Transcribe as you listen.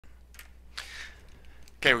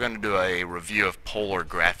Okay, we're going to do a review of polar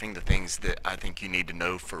graphing, the things that I think you need to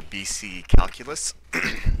know for BC calculus.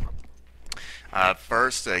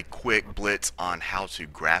 First, a quick blitz on how to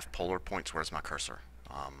graph polar points. Where's my cursor?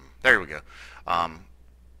 There we go.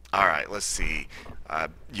 All right, let's see.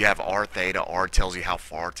 You have r theta. R tells you how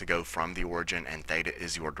far to go from the origin, and theta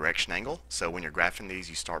is your direction angle. So when you're graphing these,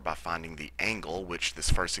 you start by finding the angle, which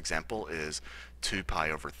this first example is 2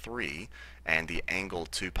 pi over 3. And the angle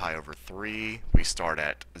 2 pi over 3, we start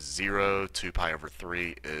at 0. 2 pi over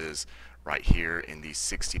 3 is right here in the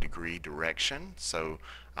 60-degree direction. So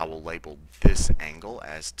I will label this angle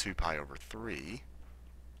as 2 pi over 3.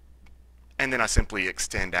 And then I simply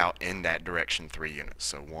extend out in that direction 3 units.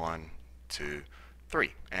 So 1, 2,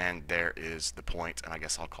 3. And there is the point, and I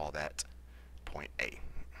guess I'll call that point A.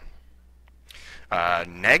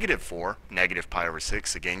 Negative 4, negative pi over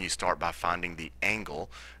 6. Again, you start by finding the angle.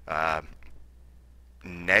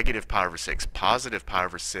 Negative pi over 6. Positive pi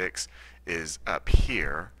over 6 is up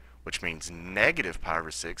here, which means negative pi over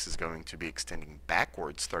 6 is going to be extending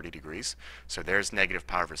backwards 30 degrees. So there's negative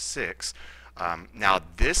pi over 6. Now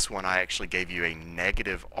this one I actually gave you a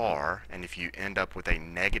negative r, and if you end up with a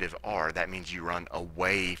negative r, that means you run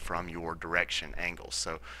away from your direction angle.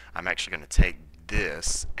 So I'm actually going to take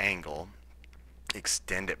this angle,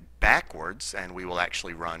 extend it backwards, and we will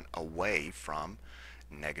actually run away from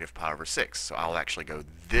negative pi over 6. So I'll actually go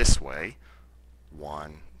this way,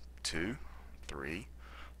 1, 2, 3,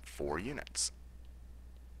 4 units.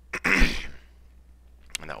 And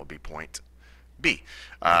that will be point B.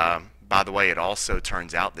 By the way, it also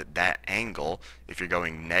turns out that that angle, if you're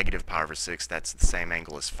going negative pi over 6, that's the same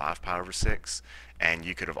angle as 5 pi over 6. And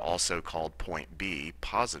you could have also called point B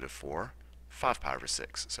positive 4, 5 pi over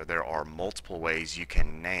 6. So there are multiple ways you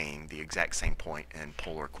can name the exact same point in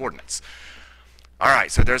polar coordinates.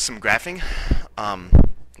 Alright, so there's some graphing.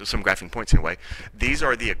 Some graphing points anyway. These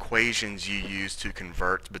are the equations you use to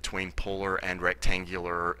convert between polar and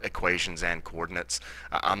rectangular equations and coordinates.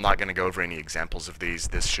 I'm not going to go over any examples of these.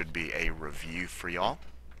 This should be a review for y'all.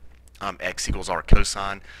 X equals r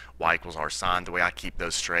cosine, y equals r sine. The way I keep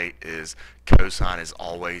those straight is cosine is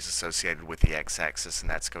always associated with the x-axis, and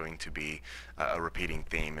that's going to be a repeating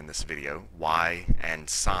theme in this video. Y and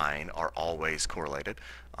sine are always correlated.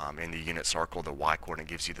 In the unit circle, the y coordinate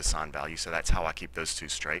gives you the sine value, so that's how I keep those two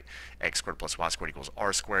straight. X squared plus y squared equals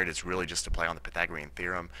r squared is really just a play on the Pythagorean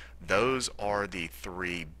theorem. Those are the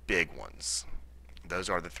three big ones. Those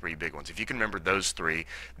are the three big ones. If you can remember those three,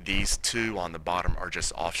 these two on the bottom are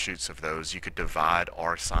just offshoots of those. You could divide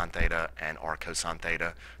r sine theta and r cosine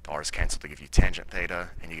theta. The r's cancel to give you tangent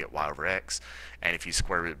theta, and you get y over x. And if you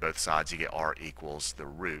square root both sides, you get r equals the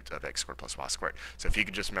root of x squared plus y squared. So if you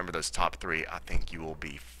could just remember those top three, I think you will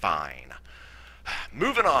be fine.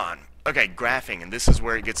 Moving on. Okay, graphing, and this is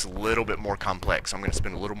where it gets a little bit more complex. I'm going to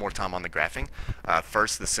spend a little more time on the graphing.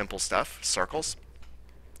 First, the simple stuff, circles.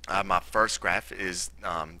 My first graph is,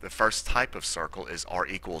 the first type of circle is r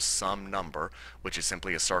equals some number, which is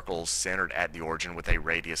simply a circle centered at the origin with a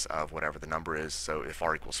radius of whatever the number is. So if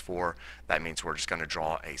r equals 4, that means we're just going to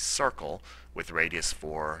draw a circle with radius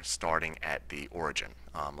 4 starting at the origin.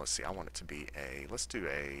 Let's see, I want it to be let's do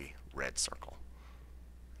a red circle.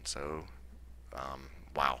 And so,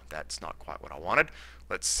 wow, that's not quite what I wanted.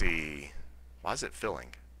 Let's see, why is it filling?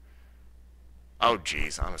 Oh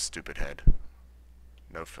geez, I'm a stupid head.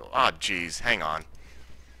 No fill. Ah, geez, hang on.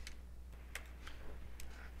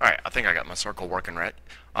 Alright, I think I got my circle working right.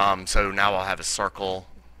 So now I'll have a circle.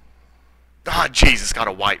 Ah, geez, it's got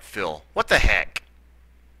a white fill. What the heck?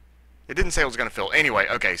 It didn't say it was going to fill. Anyway,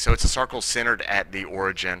 okay, so it's a circle centered at the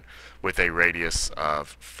origin with a radius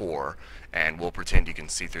of 4. And we'll pretend you can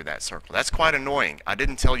see through that circle. That's quite annoying. I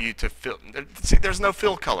didn't tell you to fill. See, there's no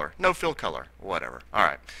fill color. No fill color. Whatever. All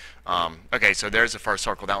right. Okay, so there's the first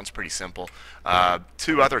circle. That one's pretty simple.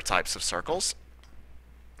 Two other types of circles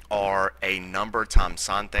are a number times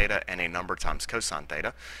sine theta and a number times cosine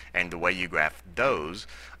theta. And the way you graph those,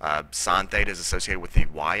 sine theta is associated with the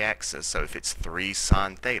y-axis. So if it's 3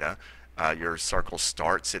 sine theta, your circle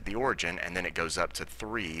starts at the origin and then it goes up to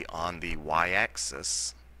 3 on the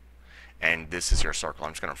y-axis. And this is your circle.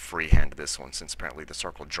 I'm just going to freehand this one since apparently the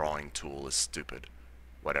circle drawing tool is stupid.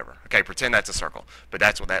 Whatever. Okay, pretend that's a circle. But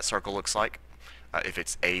that's what that circle looks like. If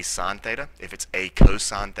it's a sine theta, if it's a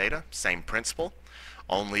cosine theta, same principle.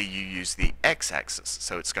 Only you use the x-axis.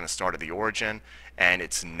 So it's going to start at the origin, and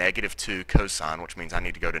it's negative 2 cosine, which means I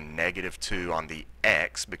need to go to negative 2 on the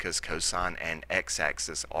x because cosine and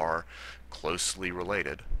x-axis are closely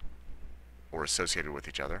related or associated with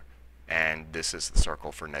each other. And this is the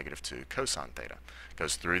circle for negative 2 cosine theta.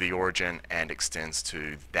 Goes through the origin and extends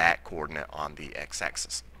to that coordinate on the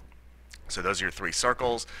x-axis. So those are your 3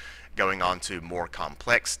 circles. Going on to more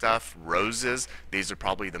complex stuff, roses. These are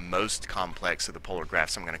probably the most complex of the polar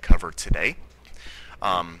graphs I'm going to cover today.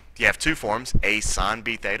 You have 2 forms, A sine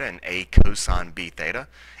B theta and A cosine B theta.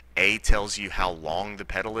 A tells you how long the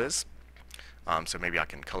petal is. So maybe I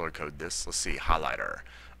can color code this. Let's see, highlighter.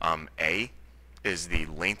 A is the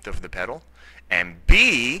length of the petal, and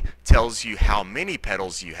B tells you how many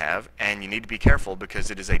petals you have, and you need to be careful because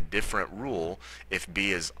it is a different rule if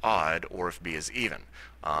B is odd or if B is even.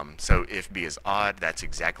 So if B is odd, that's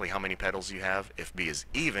exactly how many petals you have. If B is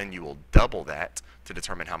even, you will double that to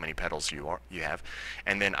determine how many petals you have.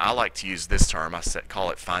 And then I like to use this term. I call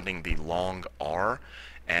it finding the long R.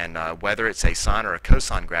 And whether it's a sine or a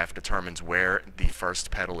cosine graph determines where the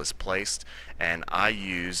first petal is placed. And I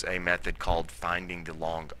use a method called finding the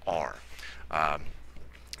long R.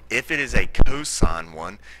 If it is a cosine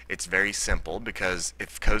one, it's very simple because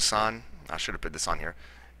if cosine, I should have put this on here,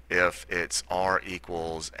 if it's R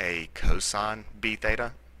equals a cosine B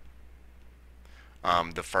theta,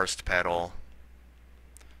 the first petal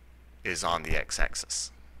is on the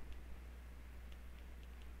x-axis.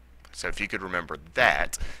 So if you could remember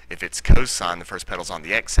that, if it's cosine, the first petal's on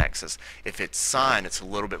the x-axis. If it's sine, it's a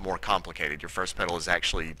little bit more complicated. Your first petal is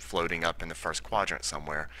actually floating up in the first quadrant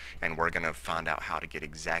somewhere, and we're going to find out how to get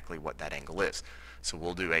exactly what that angle is. So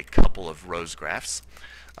we'll do a couple of rose graphs.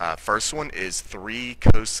 First one is 3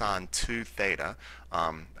 cosine 2 theta.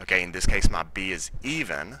 Okay, in this case my B is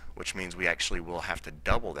even, which means we actually will have to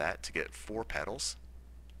double that to get 4 petals.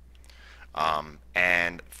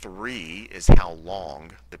 And 3 is how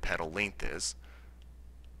long the petal length is.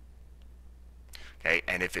 Okay,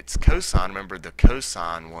 and if it's cosine, remember the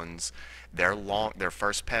cosine ones, their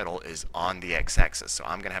first petal is on the x-axis. So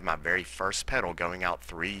I'm going to have my very first petal going out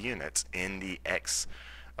 3 units in the x,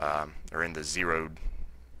 or in the 0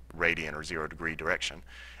 radian or 0 degree direction.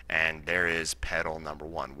 And there is petal number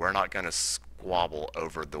 1. We're not going to squabble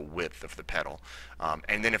over the width of the petal.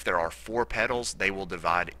 And then if there are 4 petals, they will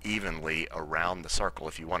divide evenly around the circle.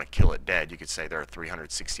 If you want to kill it dead, you could say there are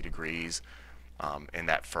 360 degrees in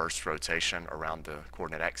that first rotation around the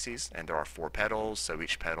coordinate axes, and there are 4 petals, so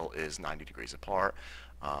each petal is 90 degrees apart,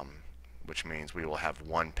 which means we will have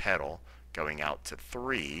 1 petal going out to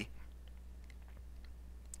 3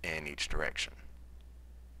 in each direction.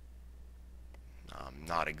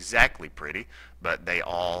 Not exactly pretty, but they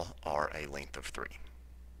all are a length of 3.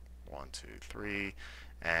 1, 2, 3,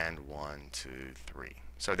 and 1, 2, 3.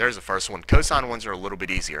 So there's the first one. Cosine ones are a little bit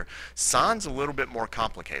easier. Sine's a little bit more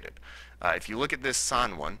complicated. If you look at this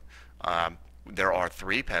sine one, there are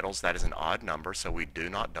 3 petals. That is an odd number, so we do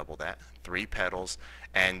not double that. 3 petals,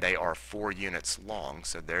 and they are 4 units long,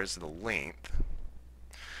 so there's the length.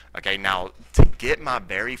 Okay, now to get my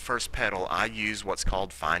very first petal, I use what's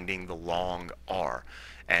called finding the long R.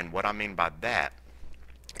 And what I mean by that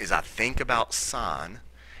is I think about sine,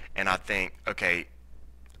 and I think, okay,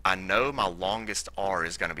 I know my longest R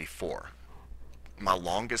is going to be 4. My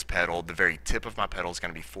longest petal, the very tip of my petal, is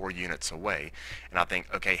going to be 4 units away. And I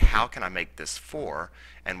think, okay, how can I make this 4?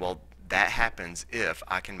 And well, that happens if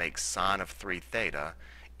I can make sine of 3 theta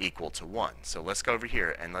equal to 1. So let's go over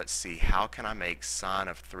here and let's see how can I make sine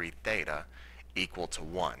of 3 theta equal to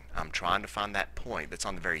 1. I'm trying to find that point that's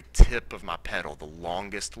on the very tip of my petal, the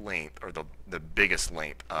longest length or the biggest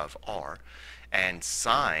length of R. And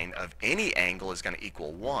sine of any angle is going to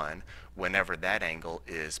equal 1 whenever that angle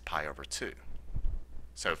is pi over 2.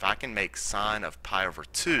 So if I can make sine of pi over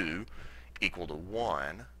 2 equal to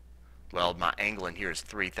 1, well, my angle in here is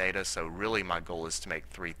 3 theta, so really my goal is to make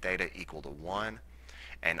 3 theta equal to 1.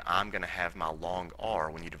 And I'm going to have my long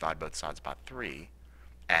R, when you divide both sides by 3,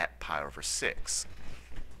 at pi over 6.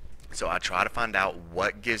 So I try to find out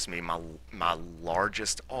what gives me my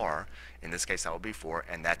largest R. In this case, that would be 4,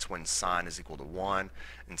 and that's when sine is equal to 1.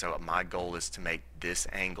 And so my goal is to make this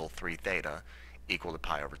angle, 3 theta, equal to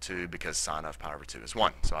pi over 2, because sine of pi over 2 is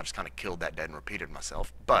 1. So I just kind of killed that dead and repeated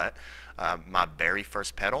myself. But my very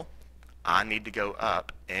first petal, I need to go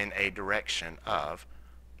up in a direction of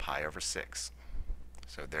pi over 6.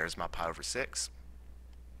 So there's my pi over 6.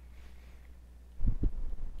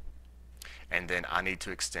 And then I need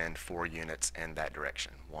to extend 4 units in that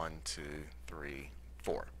direction. 1, 2, 3,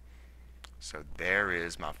 4. So there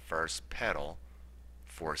is my first petal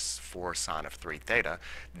for sine of 3 theta.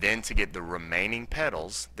 Then to get the remaining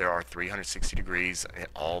petals, there are 360 degrees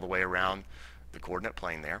all the way around the coordinate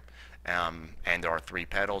plane there. and there are 3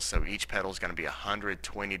 petals, so each petal is going to be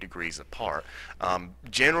 120 degrees apart.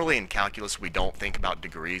 Generally in calculus we don't think about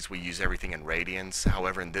degrees, we use everything in radians.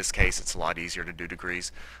 However, in this case it's a lot easier to do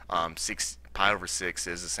degrees. 6 pi over 6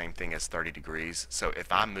 is the same thing as 30 degrees, so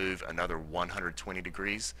if I move another 120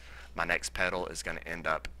 degrees, my next petal is going to end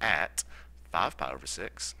up at 5 pi over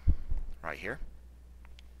 6 right here.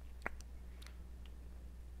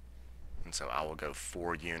 And so I will go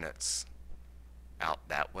 4 units out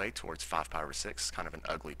that way towards 5 pi over 6. Kind of an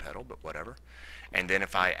ugly petal, but whatever. And then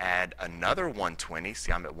if I add another 120,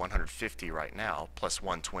 see I'm at 150 right now, plus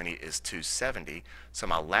 120 is 270, so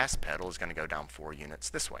my last petal is going to go down 4 units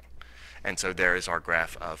this way. And so there is our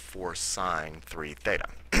graph of 4 sine 3 theta.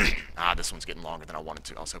 This one's getting longer than I wanted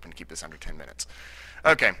to. I was hoping to keep this under 10 minutes.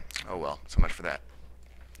 Okay, oh well, so much for that.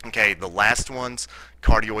 Okay, the last ones,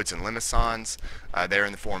 cardioids and limicons, they're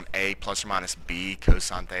in the form A plus or minus B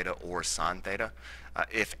cosine theta or sine theta.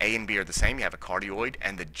 If A and B are the same, you have a cardioid,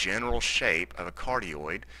 and the general shape of a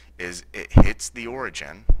cardioid is it hits the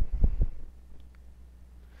origin,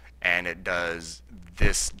 and it does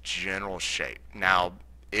this general shape. Now,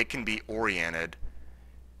 it can be oriented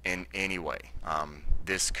in any way.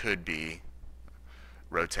 This could be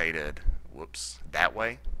rotated, that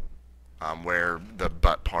way, where the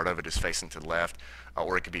butt part of it is facing to the left,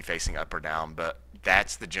 or it could be facing up or down, but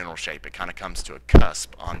that's the general shape. It kind of comes to a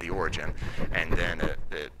cusp on the origin, and then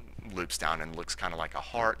it loops down and looks kind of like a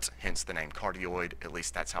heart, hence the name cardioid. At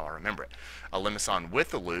least that's how I remember it. A limicon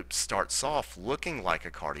with a loop starts off looking like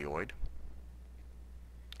a cardioid,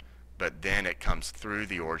 but then it comes through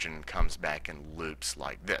the origin and comes back and loops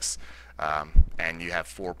like this. And you have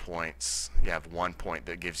 4 points. You have 1 point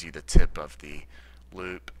that gives you the tip of the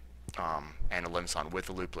loop, and a limicon with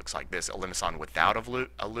a loop looks like this. A limicon without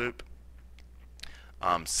a loop,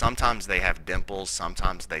 sometimes they have dimples,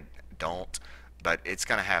 sometimes they don't, but it's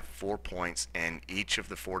going to have 4 points in each of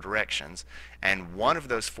the 4 directions, and one of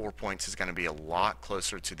those 4 points is going to be a lot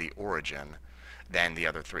closer to the origin than the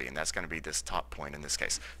other 3, and that's going to be this top point in this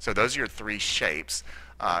case. So those are your 3 shapes.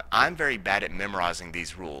 I'm very bad at memorizing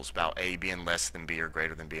these rules about A being less than B or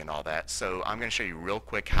greater than B and all that, so I'm going to show you real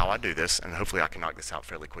quick how I do this, and hopefully I can knock this out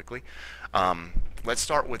fairly quickly. Let's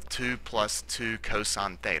start with 2 plus 2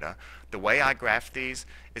 cosine theta. The way I graph these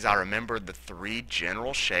is I remember the 3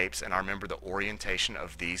 general shapes, and I remember the orientation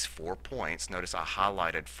of these 4 points. Notice I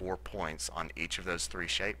highlighted 4 points on each of those 3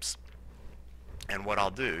 shapes. And what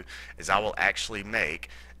I'll do is I will actually make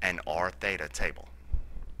an r theta table.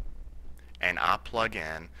 And I plug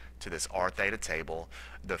in to this r theta table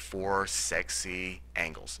the 4 sexy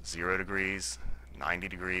angles: 0 degrees, 90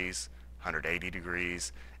 degrees, 180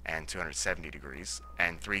 degrees, and 270 degrees.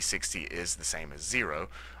 And 360 is the same as 0.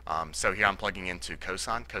 So here I'm plugging into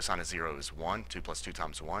cosine. Cosine of 0 is 1. 2 plus 2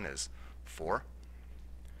 times 1 is 4.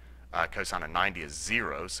 Cosine of 90 is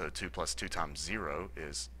 0, so 2 plus 2 times 0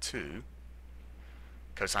 is 2.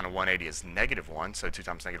 Cosine of 180 is -1, so 2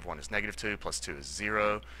 times -1 is -2, plus 2 is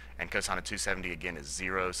 0. And cosine of 270 again is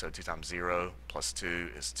 0, so 2 times 0 plus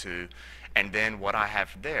 2 is 2. And then what I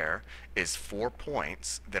have there is 4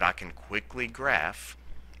 points that I can quickly graph,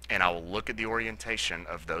 and I will look at the orientation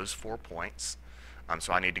of those 4 points.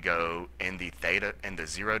 So I need to go in the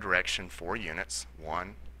 0 direction 4 units,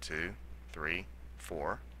 1, 2, 3,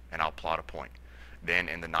 4, and I'll plot a point. Then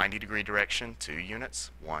in the 90 degree direction, 2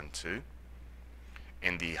 units, 1, 2.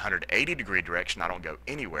 In the 180 degree direction, I don't go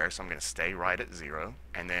anywhere, so I'm going to stay right at 0.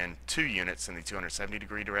 And then 2 units in the 270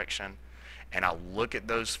 degree direction. And I'll look at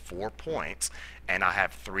those 4 points, and I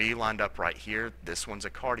have 3 lined up right here. This one's a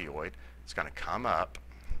cardioid. It's going to come up,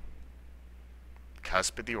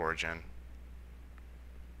 cusp at the origin,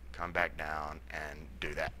 come back down, and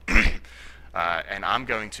do that. And I'm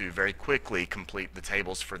going to very quickly complete the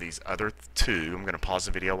tables for these other 2. I'm going to pause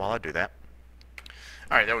the video while I do that.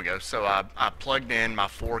 Alright, there we go. So I plugged in my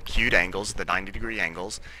 4 cute angles, the 90 degree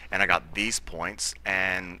angles, and I got these points.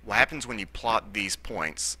 And what happens when you plot these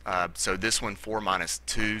points, so this one 4 minus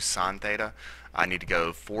 2 sine theta, I need to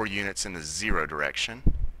go 4 units in the 0 direction.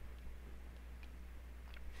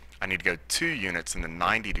 I need to go 2 units in the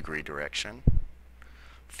 90 degree direction,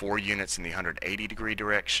 4 units in the 180 degree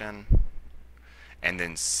direction, and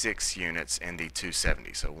then 6 units in the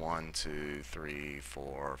 270. So 1, 2, 3,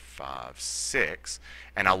 4, 5, 6.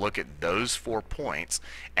 And I'll look at those 4 points,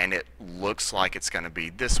 and it looks like it's going to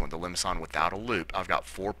be this one, the limicon without a loop. I've got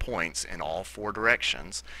 4 points in all 4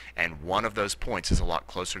 directions, and one of those points is a lot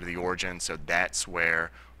closer to the origin, so that's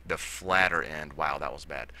where the flatter end, wow, that was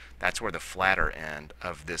bad. That's where the flatter end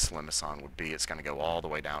of this limicon would be. It's going to go all the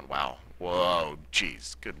way down. Wow. Whoa,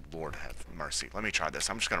 geez. Good Lord have mercy. Let me try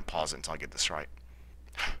this. I'm just going to pause it until I get this right.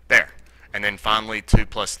 There. And then finally, 2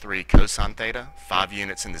 plus 3 cosine theta, 5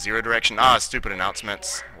 units in the 0 direction. Stupid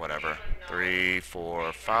announcements, whatever. 3,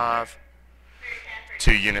 4, 5.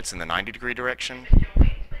 2 units in the 90-degree direction.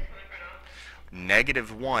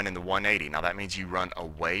 -1 in the 180. Now that means you run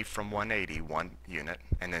away from 180, 1 unit,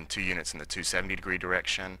 and then 2 units in the 270-degree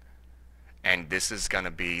direction. And this is going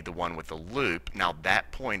to be the one with the loop. Now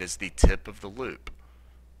that point is the tip of the loop.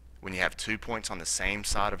 When you have 2 points on the same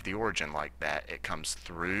side of the origin like that, it comes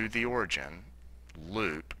through the origin,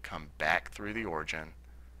 loop, come back through the origin,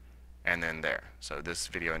 and then there. So this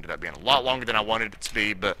video ended up being a lot longer than I wanted it to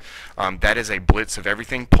be, but that is a blitz of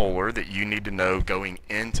everything polar that you need to know going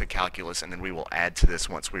into calculus, and then we will add to this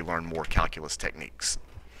once we learn more calculus techniques.